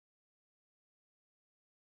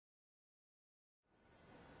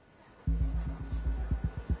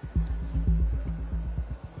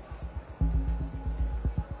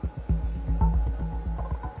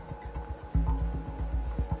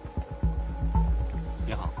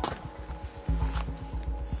你好。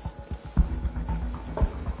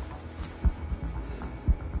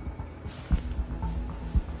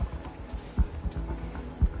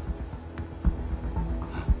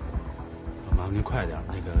麻烦您快点，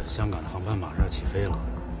那个香港的航班马上要起飞了。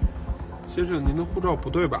先生，您的护照不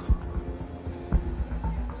对吧？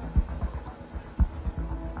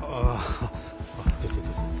对，这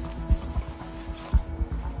个。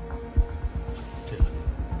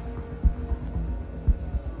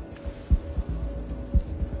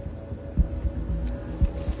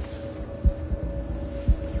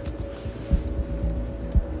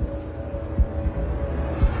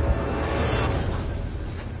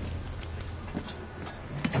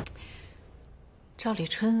赵立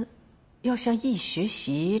春要向易学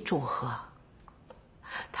习祝贺，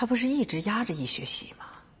他不是一直压着易学习吗？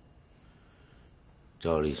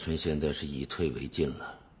赵立春现在是以退为进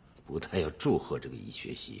了，不但要祝贺这个易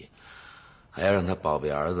学习，还要让他宝贝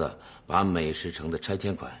儿子把美食城的拆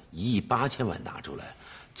迁款1亿8千万拿出来，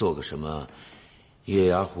做个什么月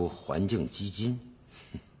牙湖环境基金。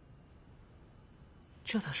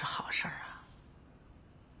这都是好事儿啊，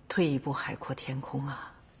退一步海阔天空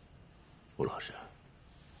啊。吴老师，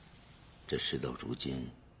这事到如今，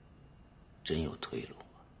真有退路吗？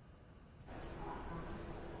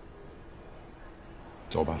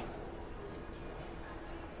走吧，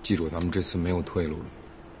记住，咱们这次没有退路了。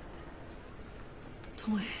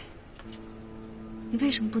童伟，你为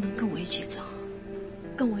什么不能跟我一起走？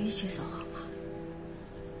跟我一起走好吗？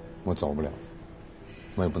我走不了，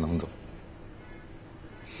我也不能走。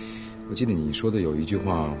我记得你说的有一句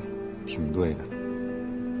话，挺对的。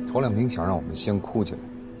头两瓶想让我们先哭起来，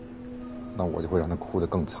那我就会让他哭得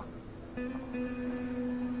更惨。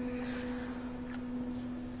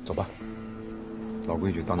走吧，老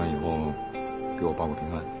规矩，到那以后给我报个平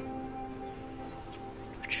安。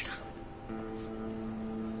我知道。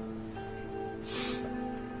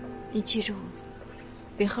你记住，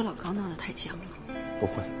别和老高闹得太僵了。不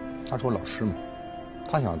会，他是我老师嘛，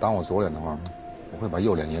他想打我左脸的话，我会把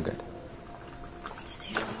右脸也给他。你自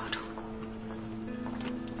己多保重。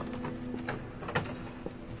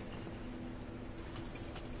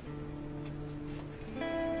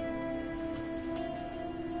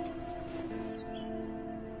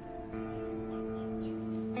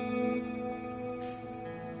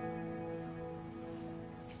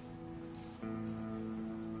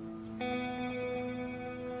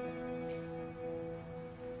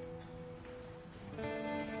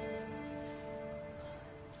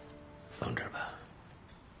放这儿吧。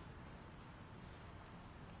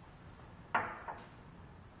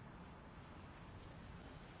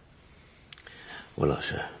吴老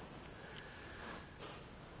师，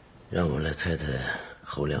让我来猜猜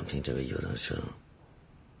侯亮平这位优等生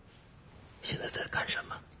现在在干什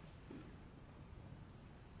么？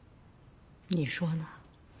你说呢？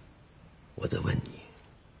我在问你。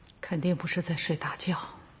肯定不是在睡大觉。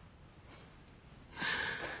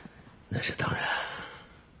那是当然。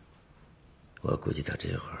我估计他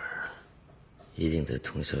这会儿一定在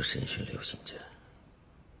通宵审讯刘信坚。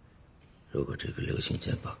如果这个刘信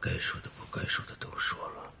坚把该说的不该说的都说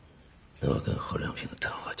了，那我跟侯亮平的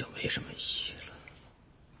谈话就没什么意义了。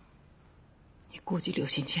你估计刘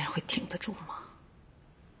信坚会挺得住吗？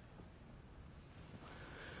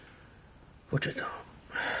不知道，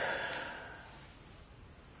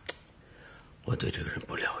我对这个人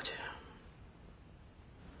不了解。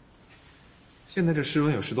现在这室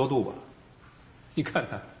温有10多度吧？你看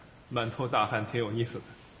看，满头大汗，挺有意思的。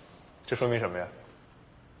这说明什么呀？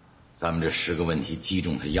咱们这10个问题击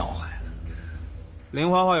中他要害了。林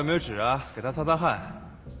花花有没有纸啊？给他擦擦汗。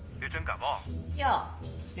别真感冒。哟，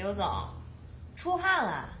刘总，出汗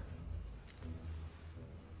了。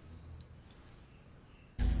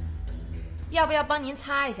要不要帮您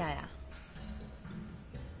擦一下呀？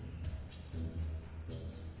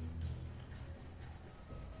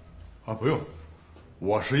啊，不用，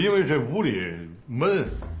我是因为这屋里闷，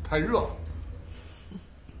太热。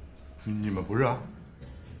你们不热啊？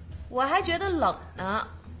我还觉得冷呢。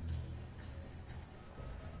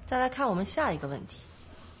再来看我们下一个问题。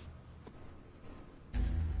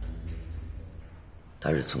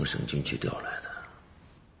他是从省军区调来的，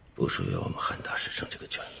不属于我们汉大师城这个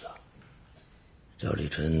圈子。赵立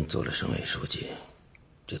春做了省委书记，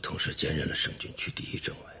就同时兼任了省军区第1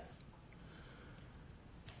政委。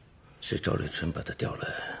是赵立春把他调来，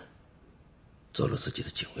做了自己的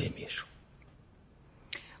警卫秘书。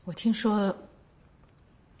我听说，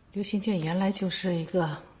刘信卷原来就是一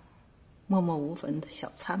个默默无闻的小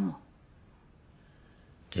参谋。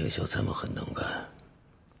这个小参谋很能干，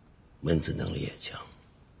文字能力也强，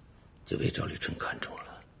就被赵立春看中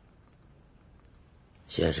了。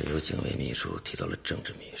先是由警卫秘书提到了政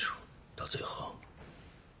治秘书，到最后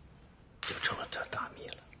就成了这大秘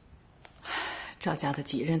了。赵家的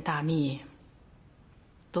几任大秘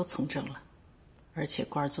都从政了，而且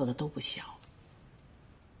官做的都不小。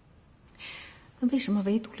那为什么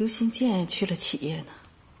唯独刘新建去了企业呢？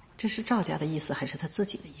这是赵家的意思，还是他自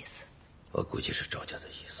己的意思？我估计是赵家的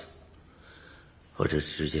意思，或者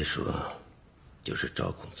直接说，就是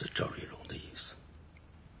赵公子赵瑞龙的意思。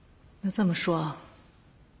那这么说，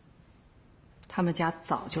他们家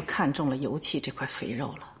早就看中了油气这块肥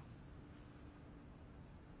肉了。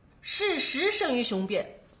事实胜于雄辩，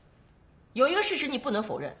有一个事实你不能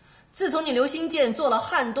否认：自从你刘新建做了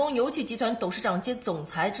汉东油气集团董事长兼总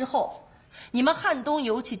裁之后，你们汉东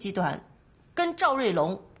油气集团跟赵瑞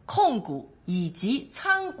龙控股以及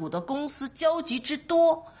参股的公司交集之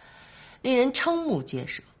多，令人瞠目结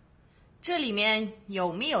舌。这里面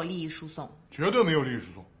有没有利益输送？绝对没有利益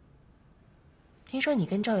输送。听说你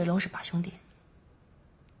跟赵瑞龙是把兄弟，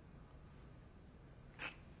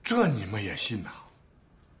这你们也信呐？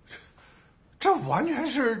这完全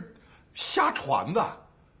是瞎传的。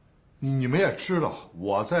你们也知道，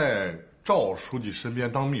我在赵书记身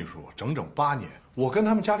边当秘书整整8年，我跟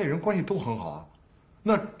他们家里人关系都很好啊。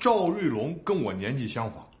那赵瑞龙跟我年纪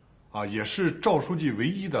相仿，啊，也是赵书记唯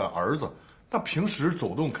一的儿子，那平时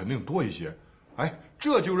走动肯定多一些。哎，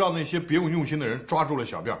这就让那些别有用心的人抓住了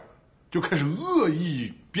小辫儿，就开始恶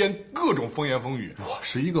意编各种风言风语。我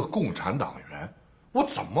是一个共产党员，我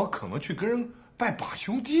怎么可能去跟人拜把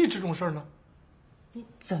兄弟这种事儿呢？你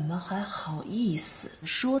怎么还好意思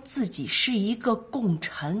说自己是一个共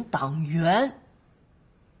产党员？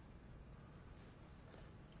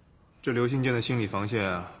这刘新建的心理防线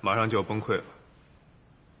啊，马上就要崩溃了。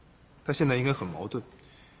他现在应该很矛盾，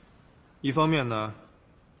一方面呢，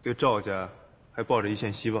对赵家还抱着一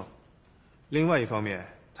线希望；另外一方面，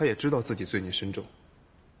他也知道自己罪孽深重。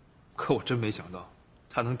可我真没想到，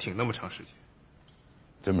他能挺那么长时间。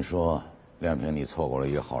这么说，亮平，你错过了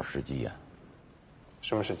一个好时机呀。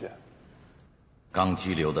什么时间？刚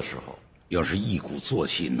拘留的时候，要是一鼓作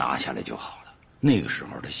气拿下来就好了。那个时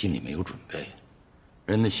候他心里没有准备，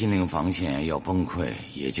人的心灵防线要崩溃，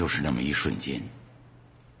也就是那么一瞬间。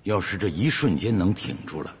要是这一瞬间能挺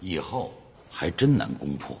住了，以后还真难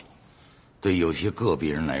攻破。对有些个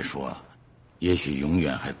别人来说，也许永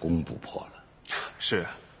远还攻不破了。是，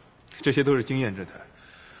这些都是经验之谈。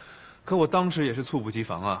可我当时也是猝不及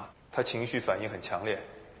防啊，他情绪反应很强烈，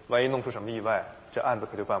万一弄出什么意外，这案子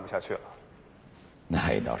可就办不下去了。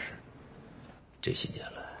那也倒是。这些年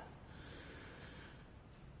来，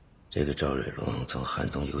这个赵瑞龙从汉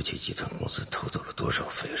东油气集团公司偷走了多少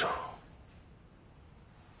肥肉，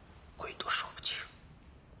鬼都说不清。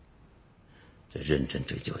这认真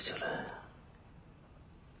追究下来，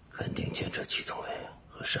肯定牵扯祁同伟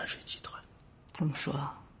和山水集团。这么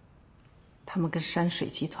说，他们跟山水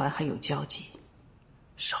集团还有交集？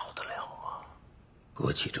少得了吗？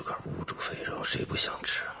国企这块无主肥肉，谁不想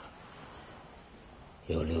吃？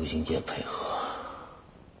有刘新建配合，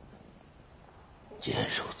坚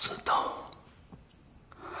守自盗。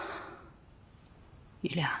于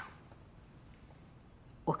亮，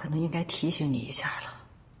我可能应该提醒你一下了，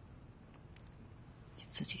你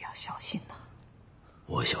自己要小心呐。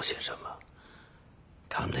我小心什么？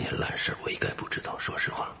他们那些烂事我一概不知道。说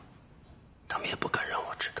实话，他们也不敢让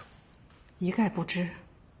我知道。一概不知。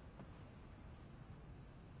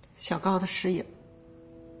小高的事也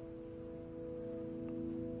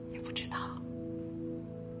不知道。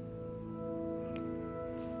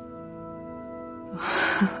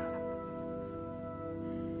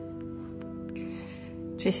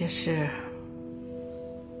这些事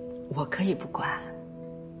我可以不管，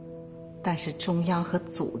但是中央和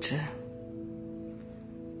组织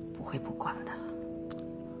不会不管的。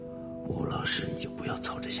吴老师，你就不要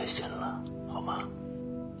操这些心了，好吗？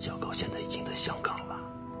小高现在已经在香港了。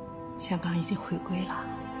香港已经回归了，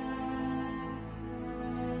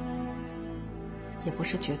也不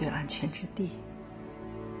是绝对安全之地。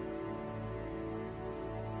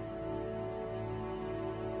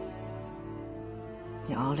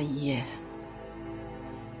你熬了一夜，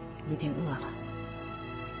一定饿了，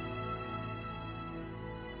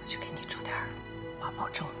我去给你煮点八宝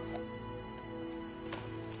粥。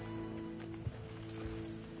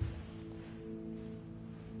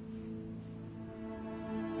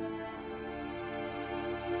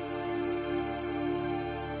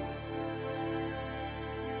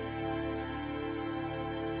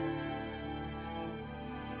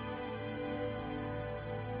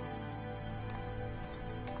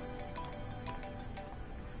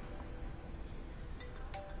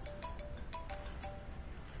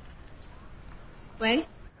喂，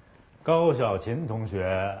高小琴同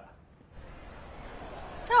学。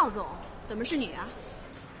赵总，怎么是你啊？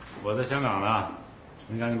我在香港呢，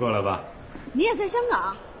您赶紧过来吧。你也在香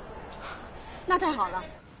港？那太好了。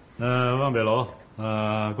望北楼，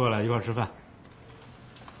过来一块吃饭。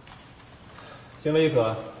行了，一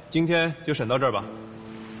可，今天就审到这儿吧。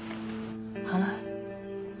好了，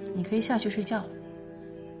你可以下去睡觉了。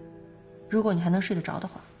如果你还能睡得着的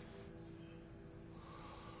话。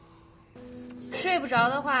睡不着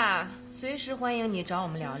的话，随时欢迎你找我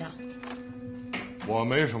们聊聊。我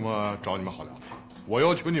没什么找你们好聊的，我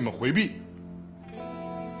要求你们回避。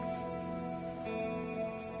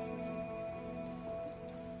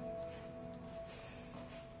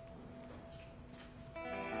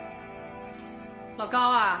老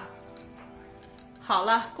高啊，好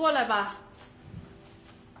了，过来吧。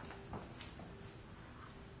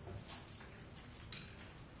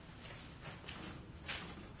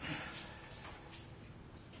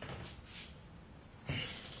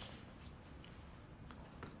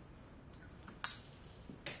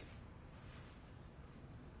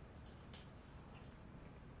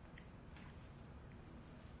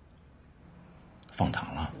放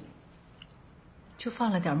糖了？就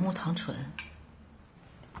放了点木糖醇。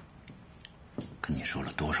跟你说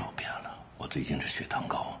了多少遍了，我最近是血糖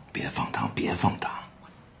高，别放糖，别放糖。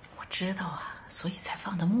我知道啊，所以才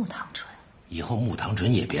放的木糖醇。以后木糖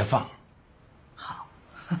醇也别放。好，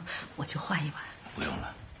我就换一碗。不用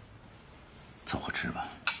了，凑合吃吧。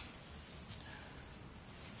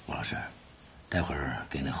吴老师，待会儿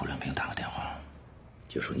给那侯亮平打个电话，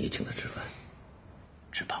就说你请他吃饭，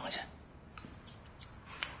吃螃蟹。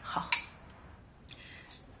好。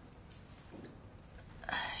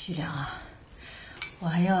玉良啊，我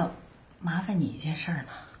还要麻烦你一件事儿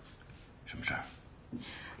呢。什么事儿？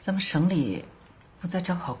咱们省里不在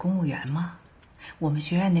招考公务员吗？我们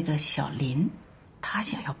学院那个小林，他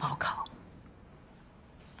想要报考。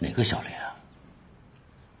哪个小林啊？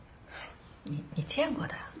你见过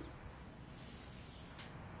的？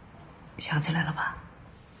想起来了吧？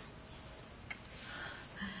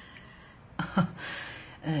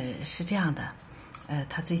是这样的，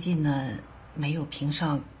他最近呢没有评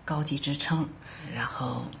上高级职称，然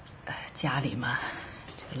后家里嘛，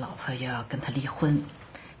这个老婆又要跟他离婚，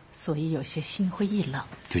所以有些心灰意冷。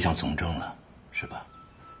就想从政了，是吧？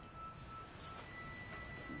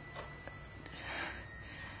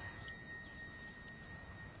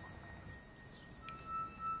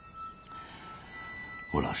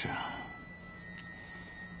吴老师啊，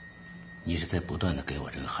你是在不断的给我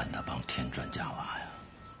这个汉大帮添砖加瓦呀？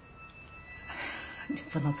你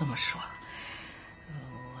不能这么说，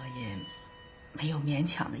我也没有勉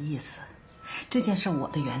强的意思。这件事我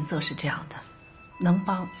的原则是这样的，能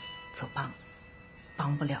帮则帮，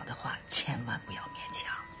帮不了的话千万不要勉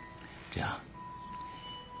强。这样，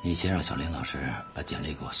你先让小林老师把简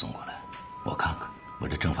历给我送过来，我看看。我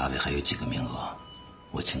这政法委还有几个名额，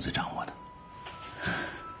我亲自掌握的。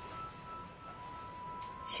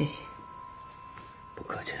谢谢。不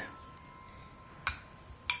客气。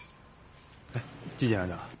季检察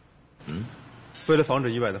长，为了防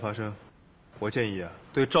止意外的发生，我建议啊，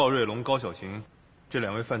对赵瑞龙、高小琴这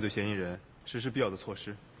2位犯罪嫌疑人实施必要的措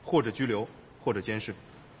施，或者拘留，或者监视。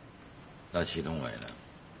那祁同伟呢？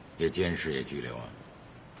也监视也拘留啊？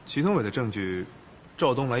祁同伟的证据，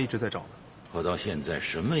赵东来一直在找呢。我到现在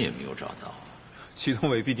什么也没有找到。祁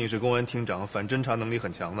同伟毕竟是公安厅长，反侦查能力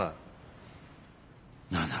很强的。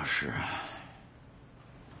那倒是。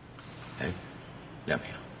哎，亮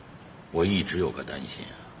平，我一直有个担心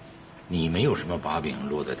啊，你没有什么把柄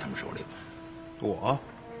落在他们手里吧？我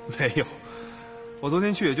没有，我昨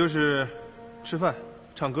天去也就是吃饭、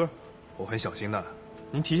唱歌，我很小心的。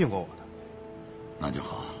您提醒过我的。那就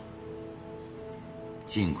好，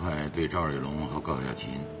尽快对赵瑞龙和高小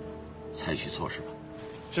琴采取措施吧。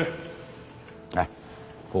是。哎，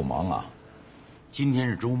够忙啊！今天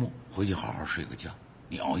是周末，回去好好睡个觉。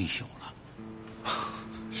你熬一宿了。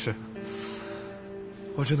是。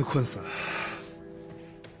我真的困死了。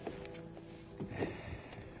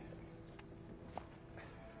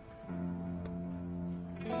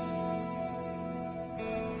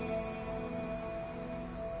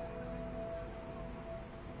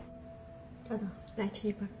赵总，来吃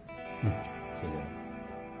一份。谢谢。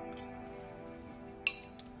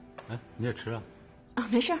哎，你也吃啊？啊，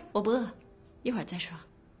没事，我不饿，一会儿再说。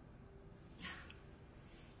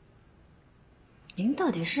您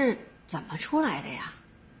到底是怎么出来的呀？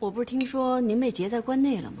我不是听说您被劫在关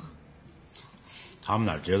内了吗？他们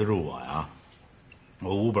哪截得住我呀？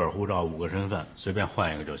我5本护照，5个身份，随便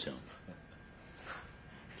换一个就行。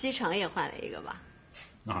机场也换了一个吧？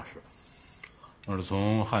那是，我是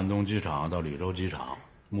从汉东机场到柳州机场，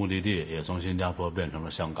目的地也从新加坡变成了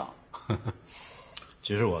香港。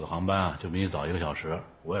其实我的航班啊就比你早1个小时，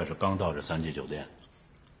我也是刚到这3季酒店。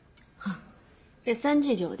这3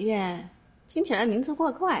季酒店听起来名字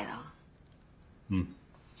怪怪的。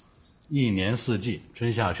一年4季，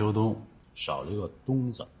春夏秋冬，少了一个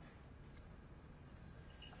冬字，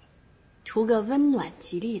图个温暖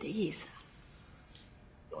吉利的意思。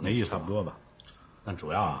有那意思差不多吧。但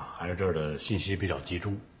主要啊还是这儿的信息比较集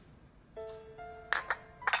中。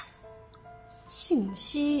信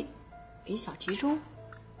息比较集中。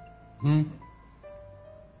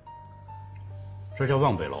这叫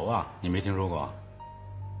望北楼啊，你没听说过？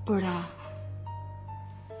不知道。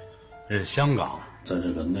这是香港在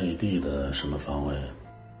这个内地的什么方位？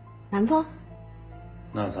南方。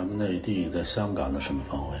那咱们内地在香港的什么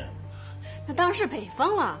方位？那当然是北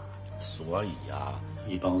方了。所以啊，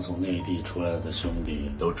一帮从内地出来的兄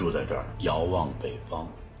弟都住在这儿，遥望北方，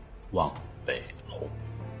望北楼。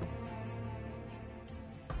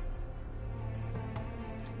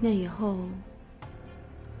那以后，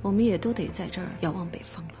我们也都得在这儿遥望北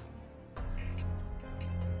方了。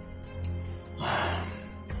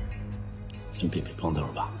真别碰头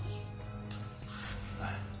吧。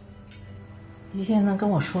你现在能跟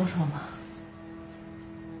我说说吗？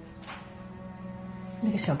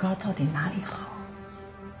那个小高到底哪里好，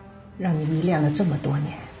让你迷恋了这么多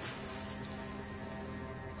年？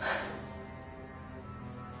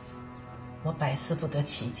我百思不得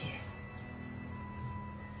其解，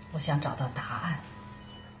我想找到答案。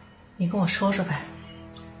你跟我说说呗，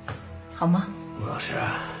好吗？吴老师，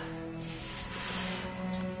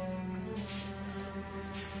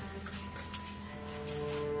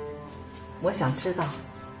我想知道，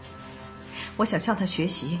我想向他学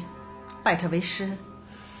习，拜他为师。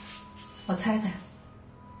我猜猜，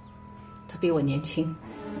他比我年轻，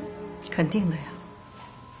肯定的呀。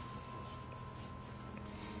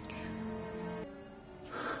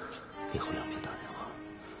给侯亮平打电话，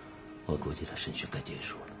我估计他审讯该结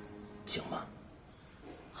束了，行吗？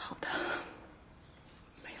好的，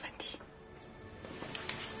没问题。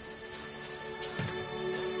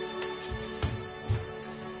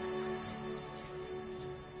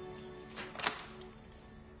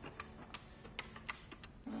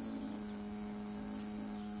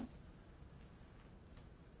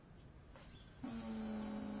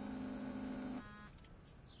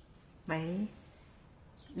喂，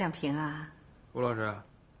亮平啊。吴老师。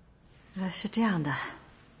是这样的，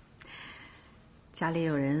家里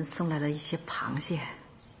有人送来了一些螃蟹，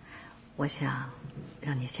我想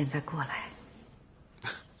让你现在过来。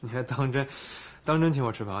你还当真请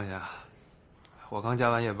我吃螃蟹啊？我刚加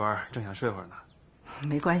完夜班，正想睡会儿呢。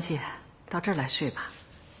没关系，到这儿来睡吧，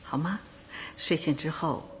好吗？睡醒之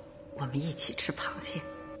后，我们一起吃螃蟹。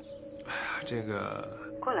哎呀，这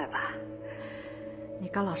个……过来吧，你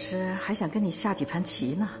高老师还想跟你下几盘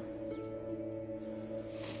棋呢。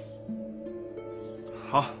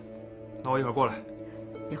好，那我一会儿过来。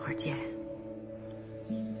一会儿见。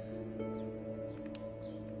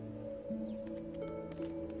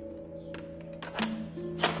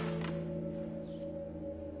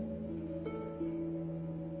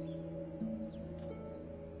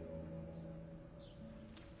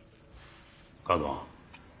高总，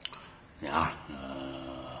你啊，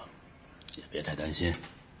也别太担心。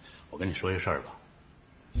我跟你说一事儿吧。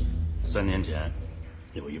3年前，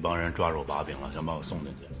有一帮人抓住我把柄了，想把我送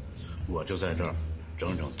进去，我就在这儿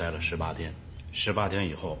整整待了18天。18天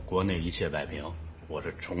以后，国内一切摆平，我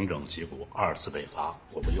是重整旗鼓，2次北伐，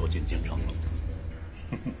我不又进京城了吗？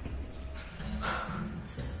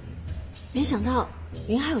没想到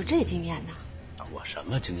您还有这经验呢。我什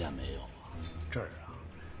么经验没有啊？这儿啊，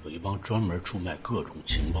有一帮专门出卖各种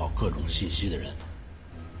情报、各种信息的人。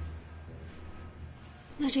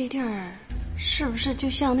那这地儿是不是就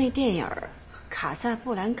像那电影《卡萨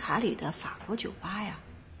布兰卡》里的法国酒吧呀？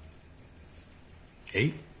哎，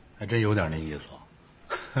还真有点那意思。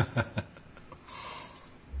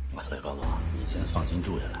所以高总，你先放心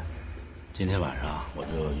住下来。今天晚上我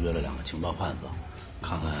就约了2个情报贩子，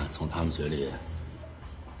看看从他们嘴里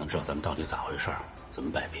能知道咱们到底咋回事，怎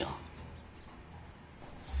么摆平。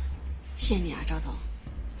谢谢你啊，赵总。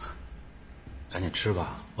赶紧吃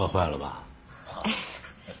吧，饿坏了吧？哎。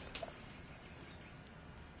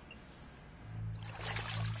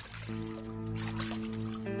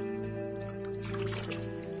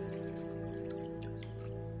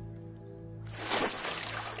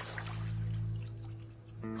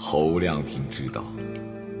侯亮平知道，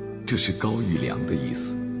这是高玉良的意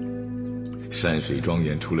思。山水庄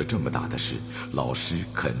园出了这么大的事，老师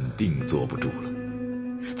肯定坐不住了。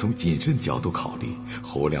从谨慎角度考虑，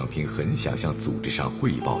侯亮平很想向组织上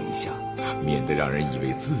汇报一下，免得让人以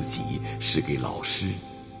为自己是给老师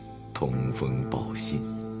通风报信。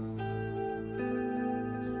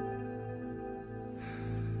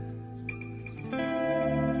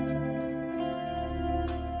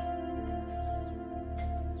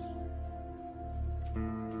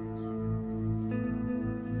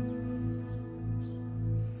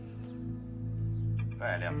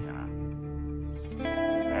喂，亮平。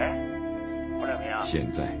哎，胡亮平。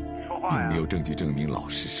现在并没有证据证明老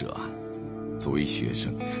师涉案。作为学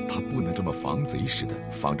生，他不能这么防贼似的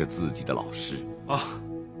防着自己的老师。哦，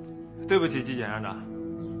对不起，季检察长，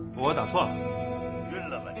我打错了。晕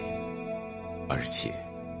了吧你？而且，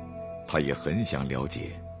他也很想了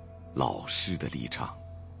解老师的立场。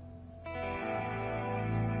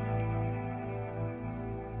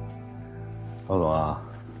高总啊，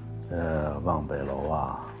这望北楼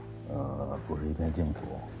啊，不是一片净土，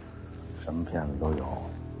什么骗子都有，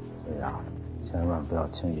所以啊，千万不要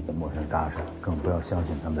轻易跟陌生人搭讪，更不要相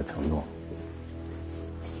信他们的承诺。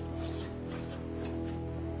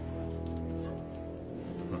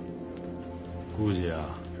估计啊，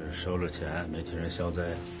这是收了钱没替人消灾，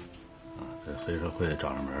啊，这黑社会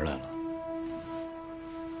找上门来了。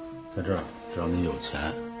在这儿，只要你有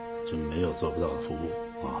钱，就没有做不到的服务。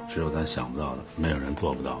啊，只有咱想不到的，没有人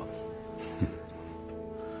做不到的。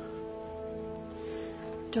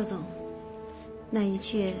赵总，那一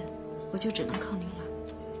切我就只能靠您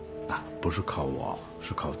了。啊，不是靠我，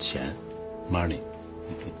是靠钱 ，money。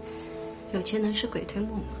有钱能使鬼推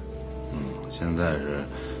磨吗？现在是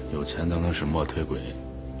有钱都能使磨推鬼。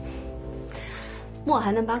磨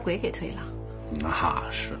还能把鬼给推了？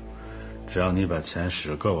那是，只要你把钱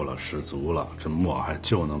使够了、使足了，这磨还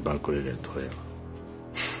就能把鬼给推了。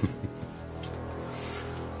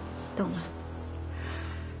懂了，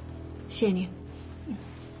谢谢您。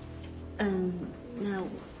那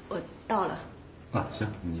我到了。啊，行，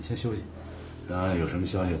你先休息，然后有什么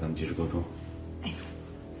消息咱们及时沟通。哎，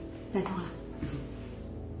那通了。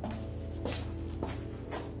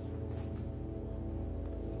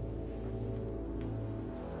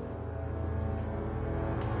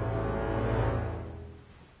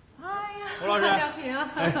胡老师，亮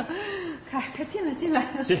平，快进来进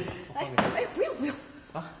来。行。哎，不用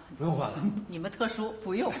啊，不用换了。你们特殊，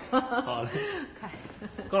不用。好嘞。快。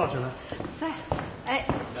高老师呢？在。哎，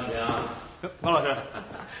亮平，高老师，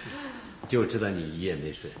就知道你一夜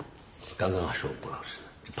没睡。刚刚还说吴老师，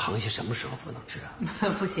这螃蟹什么时候不能吃啊？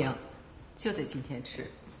不行，就得今天吃，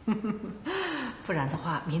不然的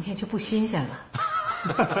话明天就不新鲜了。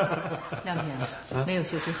亮平，没有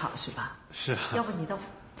休息好是吧？是啊。要不你到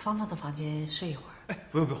芳芳的房间睡一会儿？哎，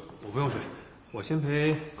不用，我不用睡，我先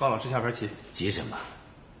陪高老师下盘棋。急什么？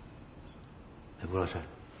哎，吴老师，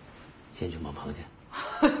先去忙螃蟹。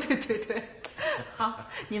对，好，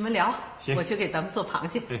你们聊，我去给咱们做螃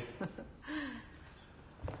蟹。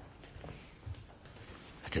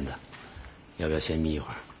真的，要不要先眯一会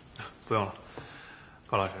儿？不用了，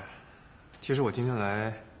高老师，其实我今天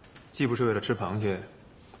来，既不是为了吃螃蟹，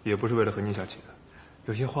也不是为了和您下棋的。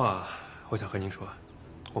有些话我想和您说，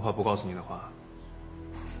我怕不告诉您的话，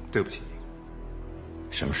对不起您。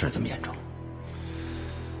什么事这么严重？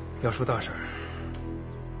要说大事儿，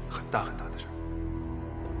很大很大的事儿。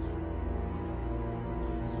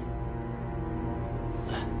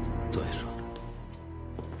来，坐下说。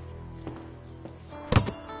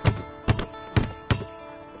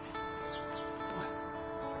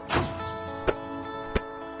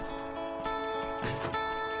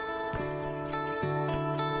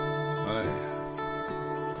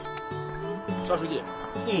邵书记，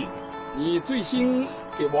你最新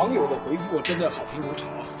给网友的回复真的好评如潮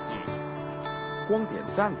啊！光点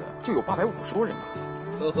赞的就有850多人呢。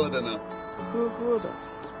呵呵的呢？呵呵的，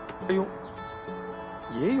哎呦，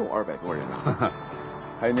也有200多人呢。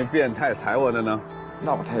还有那变态踩我的呢？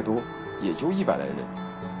那不太多，也就100来人。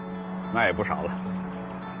那也不少了。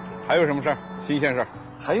还有什么事儿？新鲜事儿？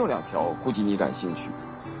还有2条，估计你感兴趣。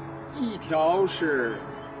一条是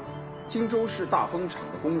荆州市大风厂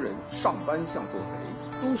的工人上班像做贼，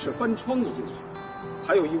都是翻窗一进去。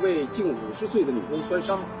还有一位近50岁的女工摔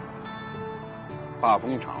伤。大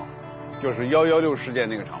风厂，就是116事件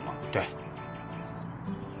那个厂吗？对。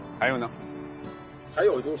还有呢？还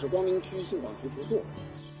有就是光明区信访局不做。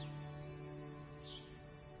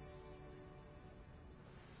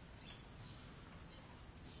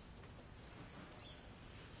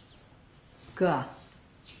哥，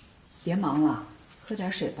别忙了，喝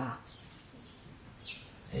点水吧。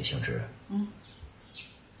哎，行知，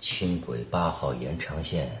轻轨8号延长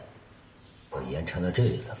线，我延长到这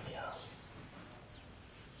里怎么样？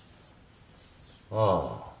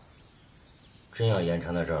哦，真要延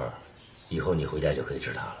长到这儿，以后你回家就可以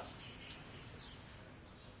治他了。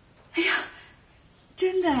哎呀，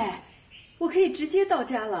真的哎，我可以直接到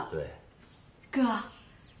家了。对，哥，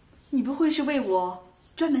你不会是为我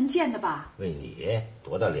专门建的吧？为你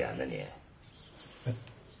多大脸呢你？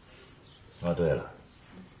哦，对了，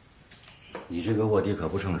你这个卧底可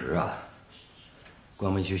不称职啊！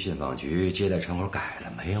光明区信访局接待窗口改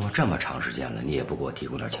了没有？这么长时间了，你也不给我提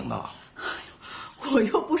供点情报？哎呦，我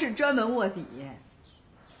又不是专门卧底。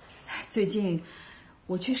最近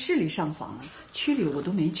我去市里上访了，区里我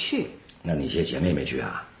都没去。那你些姐妹没去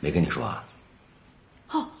啊？没跟你说啊？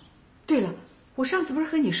哦，对了，我上次不是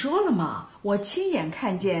和你说了吗？我亲眼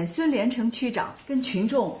看见孙连成区长跟群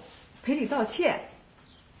众赔礼道歉，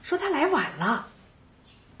说他来晚了。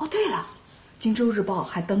哦，对了，《荆州日报》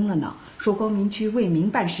还登了呢，说光明区为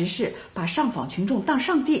民办实事，把上访群众当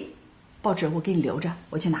上帝。报纸我给你留着，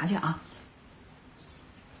我去拿去啊。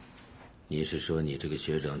你是说你这个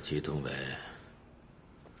学长祁同伟，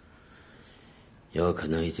有可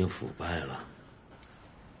能已经腐败了，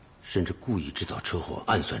甚至故意制造车祸，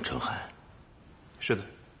暗算陈海？是的。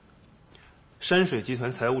山水集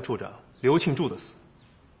团财务处长刘庆柱的死，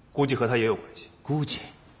估计和他也有关系。估计？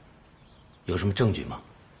有什么证据吗？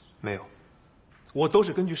没有，我都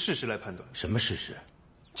是根据事实来判断。什么事实？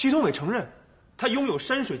祁同伟承认，他拥有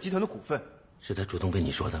山水集团的股份。是他主动跟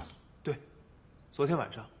你说的？对，昨天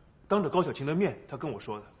晚上当着高小琴的面，他跟我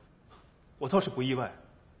说的，我倒是不意外。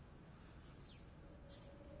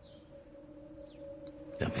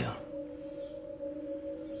梁平，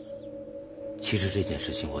其实这件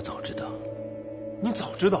事情我早知道。你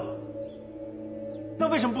早知道？那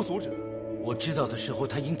为什么不阻止？我知道的时候，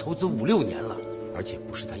他已经投资5、6年了，而且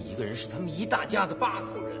不是他一个人，是他们一大家子8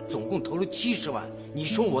口人，总共投了70万。你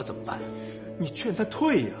说我怎么办？你劝他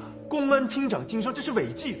退呀！公安厅长经商，这是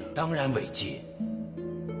违纪的。当然违纪。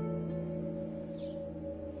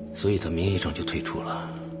所以他名义上就退出了。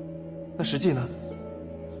那实际呢？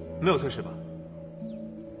没有退是吧？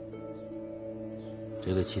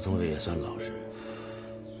这个祁同伟也算老实。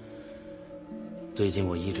最近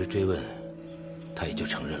我一直追问，他也就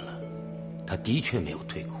承认了，他的确没有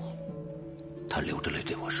退股。他流着泪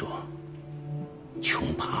对我说：“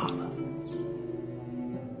穷怕了。”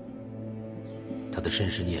他的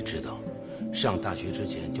身世你也知道，上大学之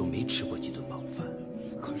前就没吃过几顿饱饭。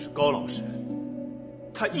可是高老师，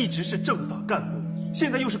他一直是政法干部，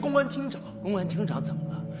现在又是公安厅长。公安厅长怎么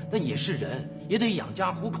了？那也是人，也得养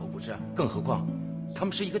家糊口，不是？更何况，他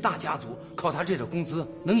们是一个大家族，靠他这点工资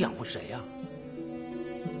能养活谁呀？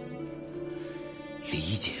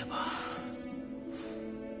理解吧。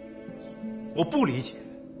我不理解。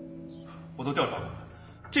我都调查过了，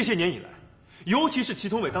这些年以来，尤其是祁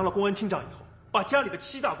同伟当了公安厅长以后，把家里的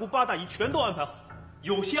7大姑8大姨全都安排好了，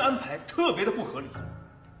有些安排特别的不合理。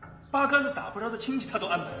八竿子打不着的亲戚他都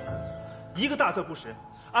安排了，一个大字不识，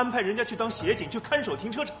安排人家去当协警，去看守停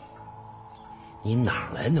车场。你哪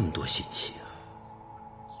来那么多信息啊？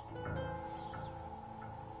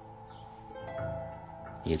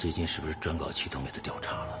你最近是不是专搞祁同伟的调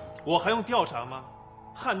查了？我还用调查吗？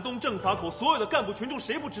汉东政法口所有的干部群众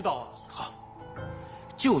谁不知道啊？好，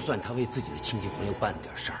就算他为自己的亲戚朋友办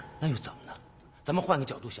点事儿，那又怎么呢？咱们换个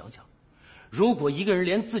角度想想，如果一个人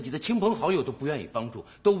连自己的亲朋好友都不愿意帮助，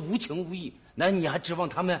都无情无义，那你还指望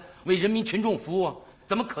他们为人民群众服务？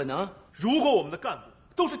怎么可能？如果我们的干部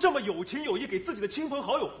都是这么有情有义，给自己的亲朋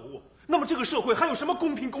好友服务，那么这个社会还有什么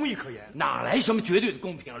公平公义可言？哪来什么绝对的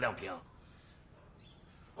公平啊，亮平？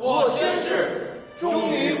我宣誓，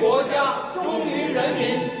忠于国家，忠于人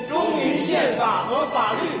民，忠于宪法和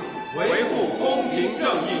法律，维护公平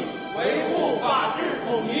正义，维护法治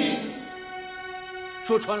统一。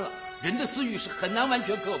说穿了，人的私欲是很难完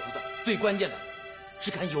全克服的，最关键的是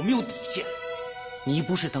看有没有底线。你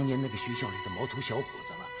不是当年那个学校里的毛头小伙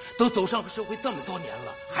子了，都走上社会这么多年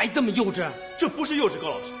了，还这么幼稚？这不是幼稚，高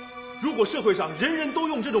老师。如果社会上人人都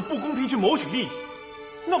用这种不公平去谋取利益，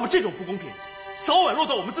那么这种不公平早晚落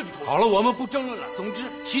到我们自己头上。好了，我们不争论了。总之，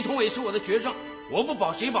祁同伟是我的学生，我不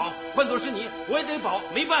保谁保？换作是你，我也得保。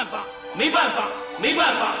没办法，没办法，没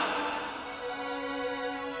办法。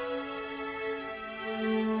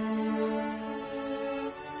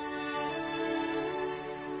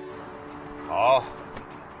好，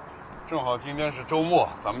正好今天是周末，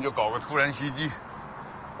咱们就搞个突然袭击。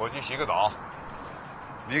我去洗个澡，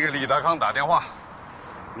你给李达康打电话，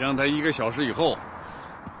让他1个小时以后，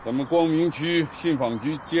咱们光明区信访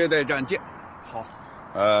局接待站见。好。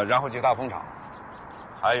然后去大风厂。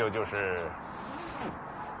还有就是，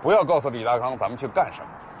不要告诉李达康咱们去干什么。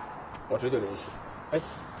我这就联系。哎，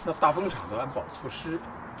那大风厂的安保措施？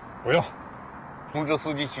不用，通知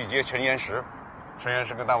司机去接陈岩石。陈岩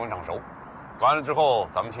是跟大文场熟，完了之后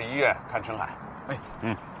咱们去医院看陈海。哎，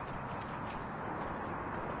嗯。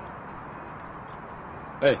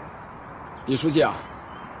哎，李书记啊，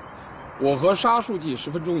我和沙书记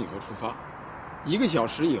10分钟以后出发，1个小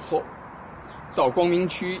时以后到光明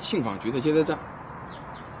区信访局的接待站。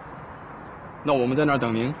那我们在那儿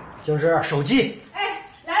等您。就是手机。哎，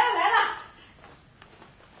来了。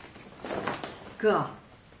哥，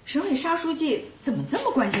省委沙书记怎么这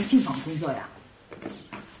么关心信访工作呀？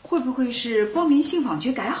会不会是光明信访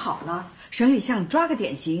局改好了，省里想抓个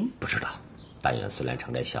典型？不知道，但愿孙连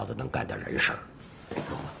成这小子能干点人事儿。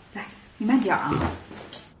来，你慢点啊。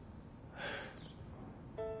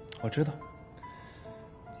我知道，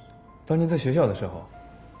当年在学校的时候，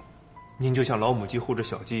您就像老母鸡护着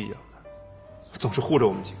小鸡一样的，总是护着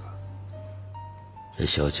我们几个。这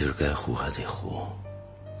小鸡儿该护还得护，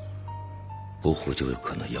不护就有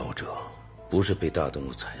可能夭折，不是被大动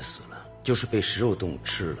物踩死了，就是被食肉动物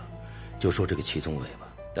吃了。就说这个祁同伟吧，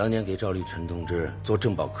当年给赵立臣同志做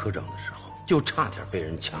政保科长的时候，就差点被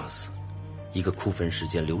人掐死，一个哭坟事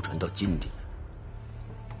件流传到今天。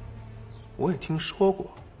我也听说过，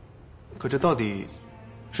可这到底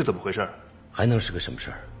是怎么回事？还能是个什么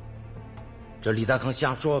事儿？这李大康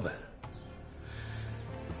瞎说呗。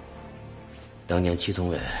当年祁同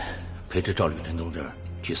伟陪着赵立臣同志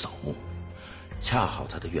去扫墓，恰好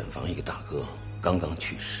他的远房一个大哥刚刚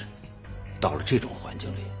去世，到了这种环境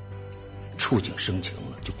里，触景生情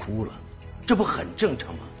了，就哭了，这不很正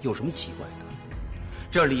常吗？有什么奇怪的？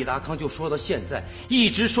这李大康就说到现在，一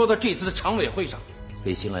直说到这次的常委会上，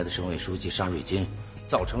给新来的省委书记沙瑞金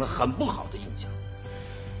造成了很不好的印象，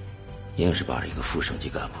硬是把这个副省级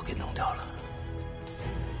干部给弄掉了。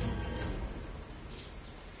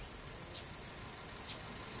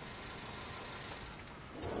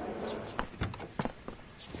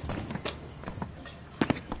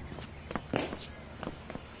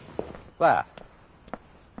喂，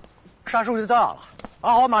沙书记到了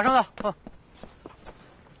啊！好，马上到。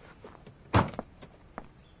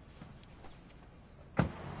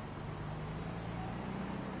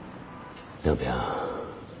亮平，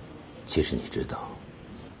其实你知道，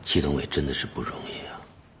祁同伟真的是不容易啊。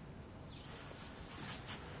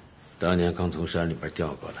当年刚从山里边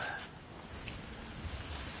调过来，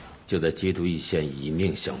就在缉毒一线以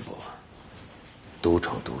命相搏，独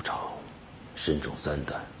闯毒巢，身中3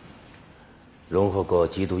弹，荣获过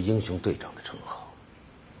缉毒英雄队长的称号。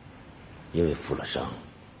因为负了伤，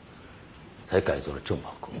才改做了政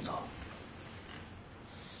保工作。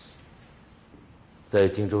在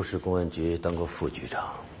荆州市公安局当过副局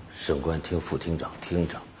长、省公安厅副厅长、厅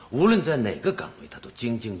长，无论在哪个岗位，他都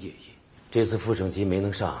兢兢业业。这次副省级没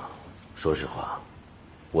能上，说实话，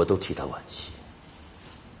我都替他惋惜。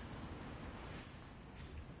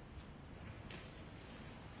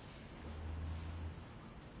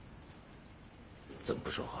怎么不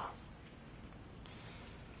说话？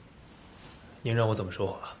您让我怎么说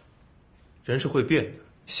话？人是会变的，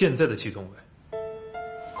现在的祁同伟，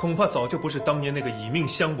恐怕早就不是当年那个以命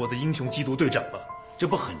相搏的英雄缉毒队长了。这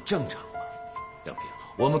不很正常吗？梁平，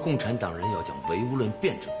我们共产党人要讲唯物论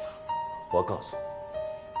辩证法。我告诉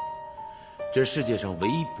你，这世界上唯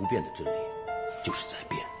一不变的真理，就是在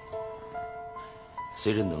变。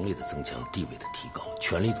随着能力的增强、地位的提高、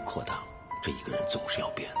权力的扩大，这一个人总是要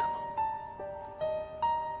变的嘛。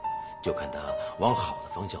就看他往好的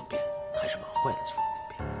方向变，还是往坏的方向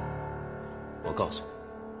变。我告诉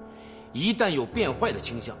你，一旦有变坏的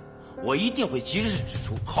倾向，我一定会及时指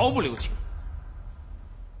出，毫不留情。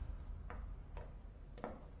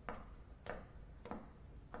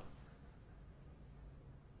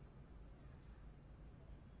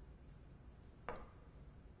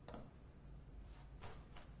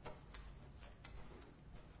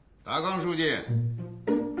达康书记，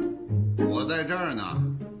我在这儿呢。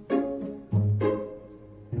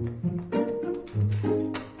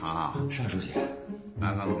啊，沙书记，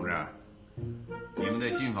达康同志，你们的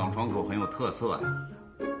信访窗口很有特色呀，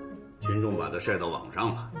群众把它晒到网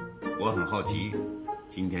上了，我很好奇，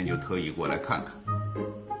今天就特意过来看看。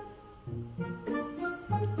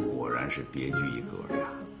果然是别具一格呀。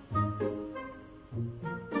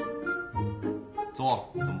坐，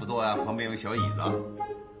怎么不坐呀？旁边有小椅子。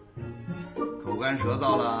口干舌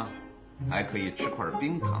燥了，还可以吃块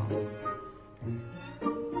冰糖，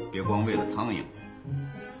别光为了苍蝇。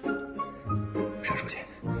沙书记，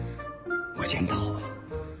我检讨，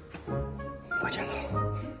我检讨。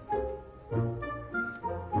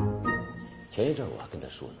前一阵我还跟他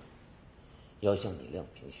说呢，要向你亮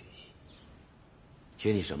平学习。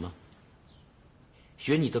学你什么？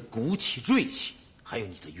学你的骨气、锐气，还有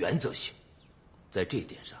你的原则性。在这一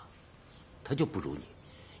点上，他就不如你。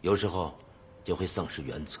有时候就会丧失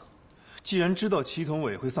原则。既然知道祁同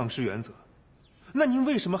伟会丧失原则，那您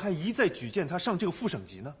为什么还一再举荐他上这个副省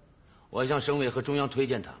级呢？我向省委和中央推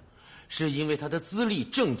荐他，是因为他的资历、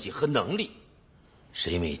政绩和能力，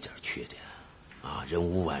谁没一点缺点啊？人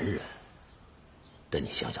无完人。但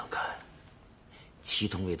你想想看，祁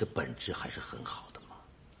同伟的本质还是很好的嘛，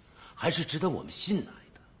还是值得我们信赖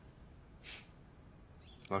的。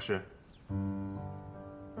老师，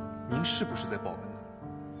您是不是在报恩呢？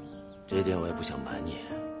这一点我也不想瞒你。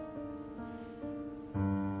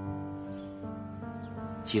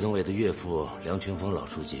祁同伟的岳父梁群峰老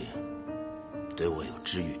书记对我有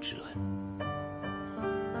知遇之恩。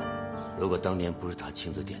如果当年不是他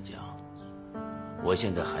亲自点将，我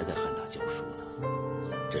现在还在汉大教书呢。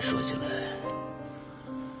这说起来，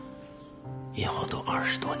一晃都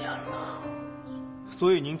20多年了。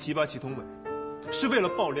所以您提拔祁同伟，是为了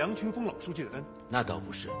报梁群峰老书记的恩？那倒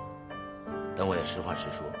不是，但我也实话实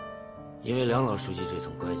说，因为梁老书记这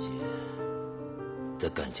层关系，在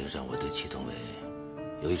感情上我对祁同伟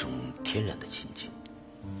有一种天然的亲近，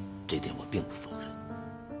这点我并不否认。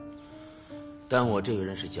但我这个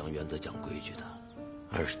人是讲原则、讲规矩的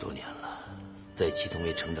，20多年了，在祁同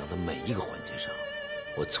伟成长的每一个环节上，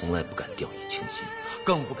我从来不敢掉以轻心，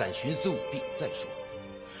更不敢徇私舞弊。再说，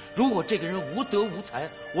如果这个人无德无才，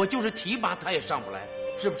我就是提拔他也上不来，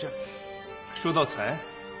是不是？说到才，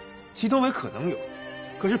祁同伟可能有，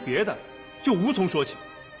可是别的就无从说起。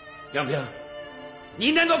梁平，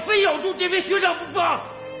你难道非咬住这位学长不放？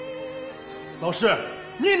老师，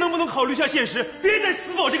你能不能考虑下现实，别再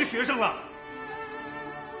死保这个学生了？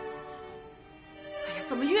哎呀，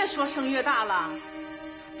怎么越说声越大了？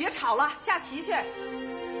别吵了，下棋去。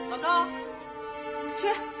老高，去，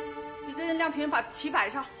你跟亮平把棋摆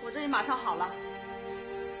上，我这里马上好了。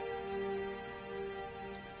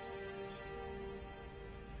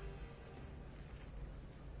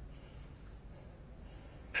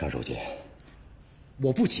尚书记，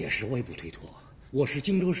我不解释，我也不推脱。我是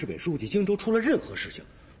荆州市委书记，荆州出了任何事情，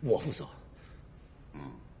我负责。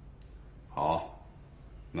好，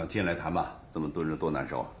那进来谈吧。这么蹲着多难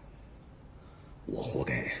受啊！我活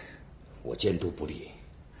该，我监督不力。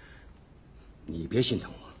你别心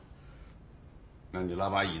疼我。那你拉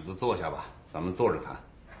把椅子坐下吧，咱们坐着谈。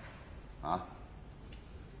啊？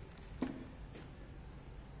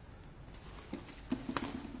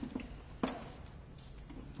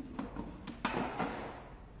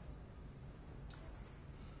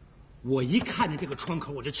我一看见这个窗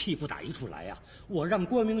口，我这气不打一处来呀！我让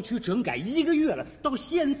光明区整改1个月了，到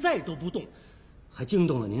现在都不动，还惊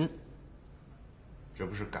动了您。这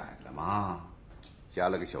不是改了吗？加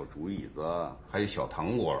了个小竹椅子，还有小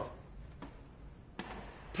糖窝。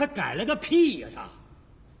他改了个屁呀！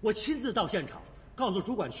我亲自到现场，告诉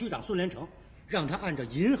主管区长孙连成，让他按照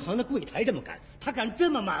银行的柜台这么改。他敢这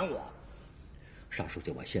么瞒我？尚书记，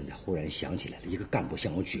我现在忽然想起来了，一个干部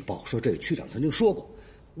向我举报说，这位区长曾经说过。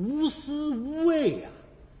无私无畏呀！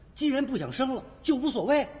既然不想升了，就无所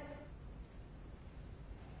谓。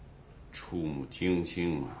触目惊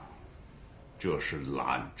心啊！这是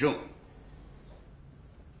懒政。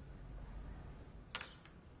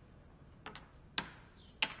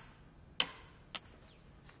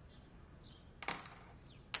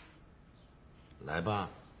来吧。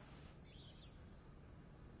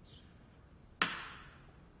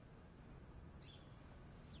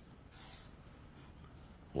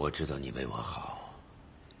我知道你为我好，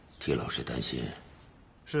替老师担心。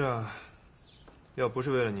是啊，要不是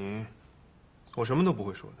为了您，我什么都不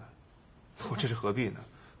会说的。我这是何必呢？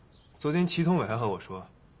昨天祁同伟还和我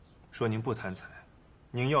说您不贪财，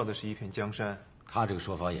您要的是一片江山。他这个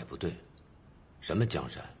说法也不对。什么江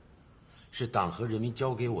山？是党和人民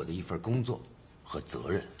交给我的一份工作和责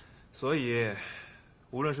任。所以，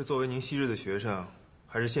无论是作为您昔日的学生，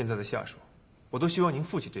还是现在的下属，我都希望您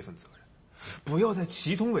负起这份责任。不要在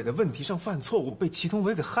祁同伟的问题上犯错误，被祁同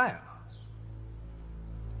伟给害了。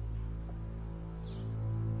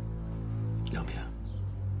梁平，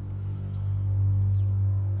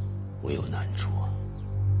我有难处啊。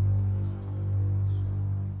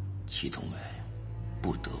祁同伟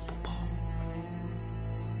不得不跑。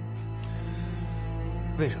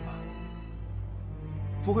为什么？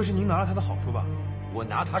不会是您拿了他的好处吧？我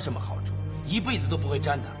拿他什么好处？一辈子都不会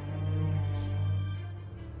沾他。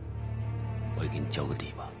我也给你交个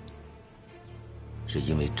底吧，是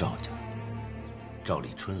因为赵家，赵立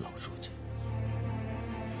春老书记。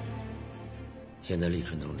现在立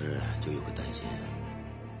春同志就有个担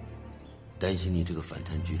心你这个反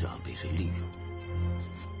贪局长被谁利用，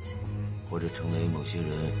或者成为某些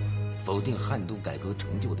人否定撼动改革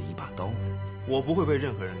成就的一把刀。我不会被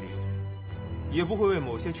任何人利用，也不会为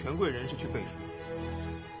某些权贵人士去背书。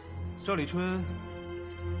赵立春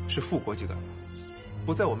是副国级干部，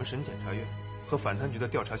不在我们省检察院和反贪局的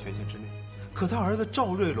调查权限之内。可他儿子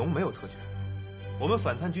赵瑞龙没有特权，我们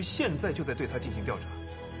反贪局现在就在对他进行调查。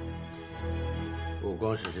不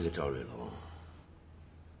光是这个赵瑞龙，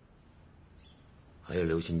还有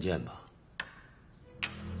刘新建吧？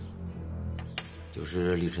就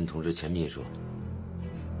是立春同志前秘书。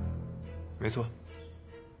没错，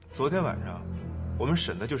昨天晚上我们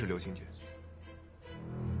审的就是刘新建。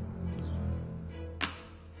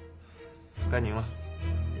该您了，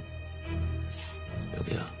刘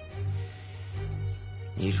平。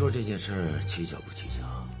你说这件事蹊跷不蹊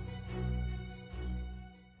跷？